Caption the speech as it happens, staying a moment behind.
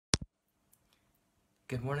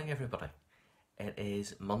Good morning, everybody. It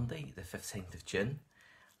is Monday, the 15th of June,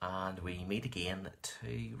 and we meet again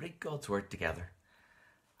to read God's Word together.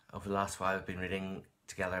 Over the last while, we've been reading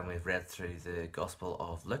together, and we've read through the Gospel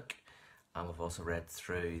of Luke, and we've also read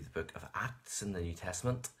through the book of Acts in the New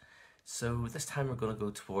Testament. So this time, we're going to go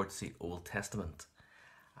towards the Old Testament,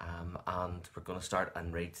 and we're going to start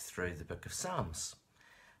and read through the book of Psalms.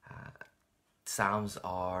 Psalms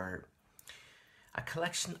are a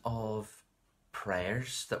collection of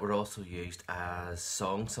prayers that were also used as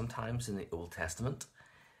songs sometimes in the Old Testament.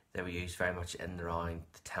 They were used very much in and around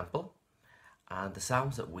the temple. And the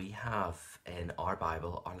Psalms that we have in our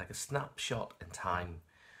Bible are like a snapshot in time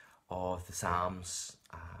of the Psalms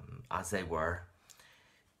as they were.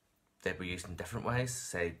 They were used in different ways,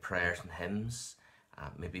 say prayers and hymns.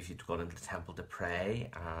 Maybe if you'd gone into the temple to pray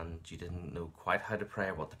and you didn't know quite how to pray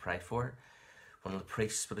or what to pray for, one of the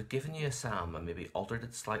priests would have given you a psalm and maybe altered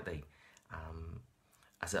it slightly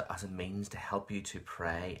as a means to help you to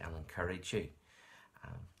pray and encourage you.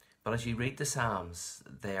 But as you read the Psalms,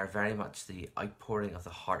 they are very much the outpouring of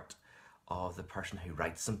the heart of the person who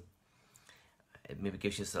writes them. It maybe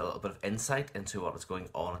gives you a little bit of insight into what was going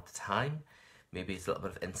on at the time. Maybe it's a little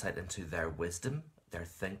bit of insight into their wisdom, their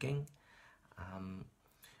thinking.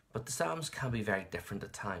 But the Psalms can be very different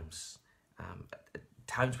at times. At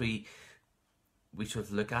times we sort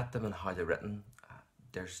of look at them and how they're written.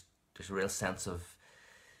 There's a real sense of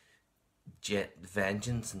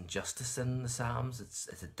vengeance and justice in the Psalms.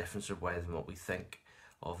 It's a different sort of way than what we think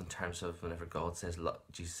of in terms of whenever God says,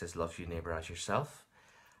 Jesus says, love your neighbour as yourself.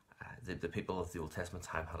 The people of the Old Testament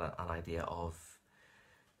time had an idea of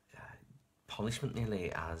punishment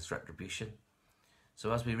nearly as retribution.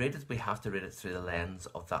 So as we read it, we have to read it through the lens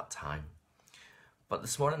of that time. But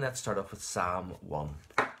this morning, let's start off with Psalm 1.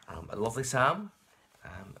 A lovely psalm,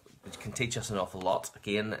 which can teach us an awful lot.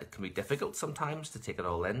 Again, it can be difficult sometimes to take it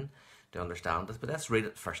all in, to understand it, but let's read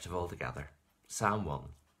it first of all together. Psalm 1.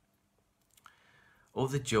 Oh,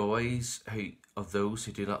 the joys of those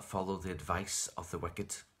who do not follow the advice of the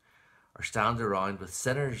wicked, or stand around with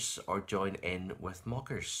sinners, or join in with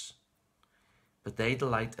mockers. But they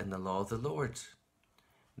delight in the law of the Lord,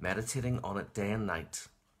 meditating on it day and night.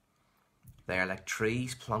 They are like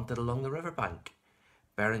trees planted along the riverbank,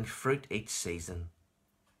 bearing fruit each season.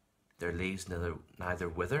 Their leaves neither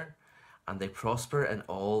wither, and they prosper in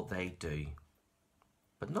all they do.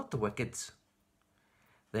 But not the wicked.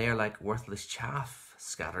 They are like worthless chaff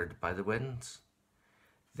scattered by the wind.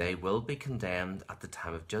 They will be condemned at the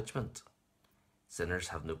time of judgment. Sinners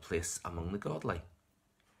have no place among the godly.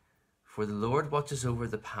 For the Lord watches over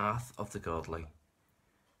the path of the godly,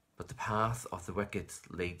 but the path of the wicked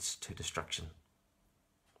leads to destruction.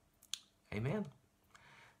 Amen.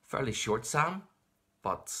 Fairly short psalm,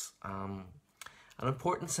 but an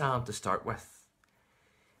important psalm to start with.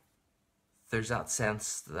 There's that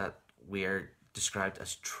sense that we're described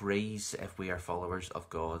as trees if we are followers of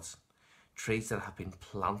God. Trees that have been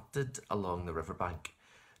planted along the riverbank.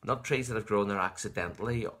 Not trees that have grown there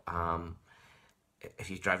accidentally.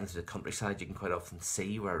 If you drive into the countryside, you can quite often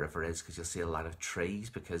see where a river is because you'll see a line of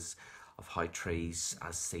trees because of how trees,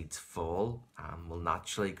 as seeds fall, will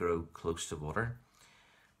naturally grow close to water.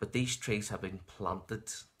 But these trees have been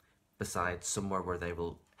planted beside somewhere where they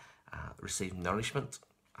will receive nourishment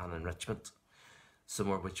and enrichment,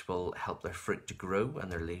 somewhere which will help their fruit to grow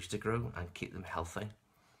and their leaves to grow and keep them healthy. And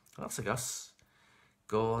that's like us.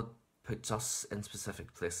 God puts us in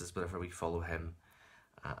specific places whenever we follow him,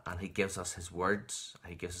 and he gives us his words.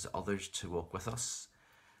 He gives us others to walk with us,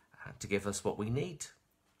 to give us what we need.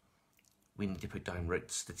 We need to put down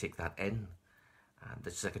roots to take that in. And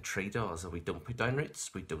it's like a tree does. If we don't put down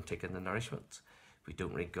roots, we don't take in the nourishment. We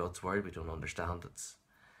don't read God's word, we don't understand it.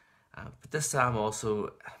 But this psalm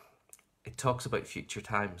also, it talks about future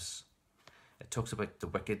times. It talks about the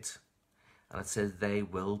wicked. And it says they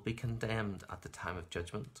will be condemned at the time of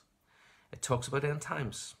judgment. It talks about end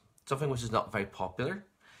times. Something which is not very popular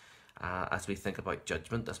as we think about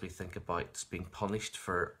judgment, as we think about being punished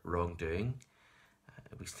for wrongdoing.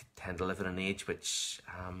 We tend to live in an age which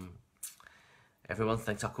everyone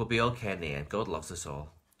thinks, we'll be okay in the end. God loves us all.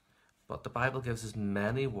 But the Bible gives us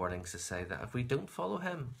many warnings to say that if we don't follow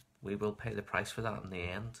him, we will pay the price for that in the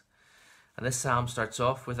end. And this psalm starts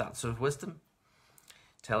off with that sort of wisdom,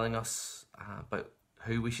 telling us about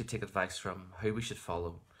who we should take advice from, who we should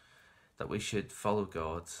follow, that we should follow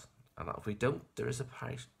God, and that if we don't, there is a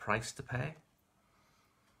price to pay.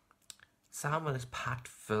 Psalm 1 is packed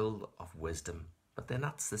full of wisdom, but then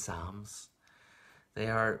that's the Psalms. They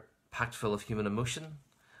are packed full of human emotion,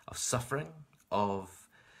 of suffering, of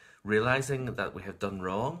realizing that we have done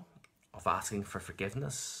wrong, of asking for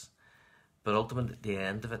forgiveness, But ultimately, at the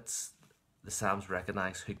end of it, the Psalms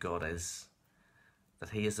recognise who God is, that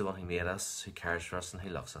He is the one who made us, who cares for us, and who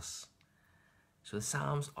loves us. So the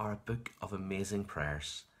Psalms are a book of amazing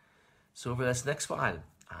prayers. So over this next while,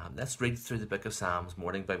 let's read through the book of Psalms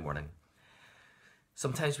morning by morning.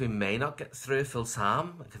 Sometimes we may not get through a full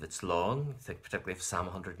psalm, like if it's long, think particularly of Psalm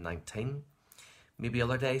 119. Maybe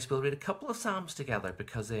other days we'll read a couple of psalms together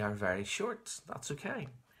because they are very short. That's okay.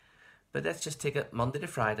 But let's just take it Monday to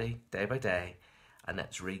Friday, day by day, and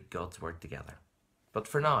let's read God's Word together. But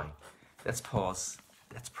for now, let's pause,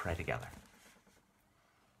 let's pray together.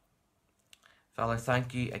 Father,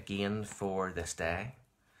 thank you again for this day.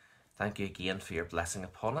 Thank you again for your blessing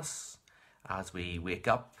upon us as we wake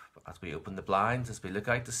up, as we open the blinds, as we look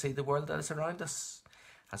out to see the world that is around us,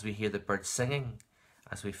 as we hear the birds singing,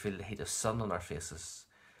 as we feel the heat of sun on our faces.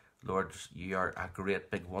 Lord, you are a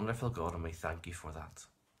great, big, wonderful God, and we thank you for that.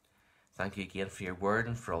 Thank you again for your word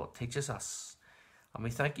and for all it teaches us. And we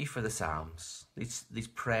thank you for the Psalms, these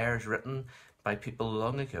prayers written by people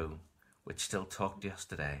long ago, which still talk to us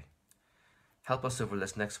today. Help us over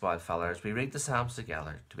this next while, Father, as we read the Psalms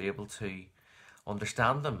together, to be able to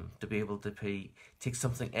understand them, to be able to take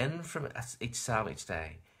something in from each psalm each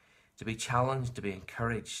day, to be challenged, to be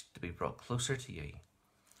encouraged, to be brought closer to you.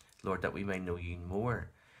 Lord, that we may know you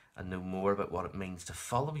more and know more about what it means to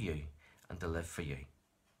follow you and to live for you.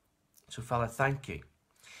 So, Father, thank you.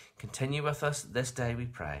 Continue with us this day, we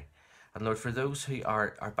pray. And Lord, for those who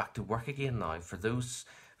are back to work again now, for those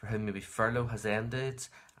for whom maybe furlough has ended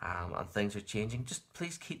and things are changing, just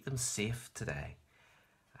please keep them safe today.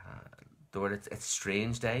 Lord, it's a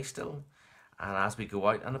strange day still. And as we go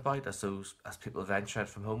out and about, as people venture out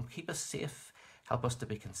from home, keep us safe. Help us to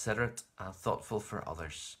be considerate and thoughtful for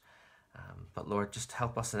others. But Lord, just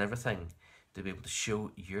help us in everything to be able to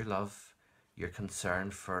show your love, your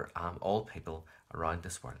concern for all people around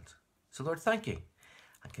this world. So Lord, thank you.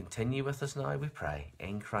 And continue with us now, we pray,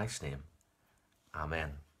 in Christ's name.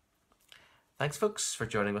 Amen. Thanks, folks, for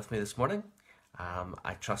joining with me this morning.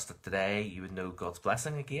 I trust that today you would know God's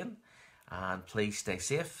blessing again. And please stay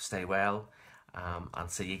safe, stay well, and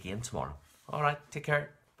see you again tomorrow. All right, take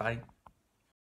care. Bye.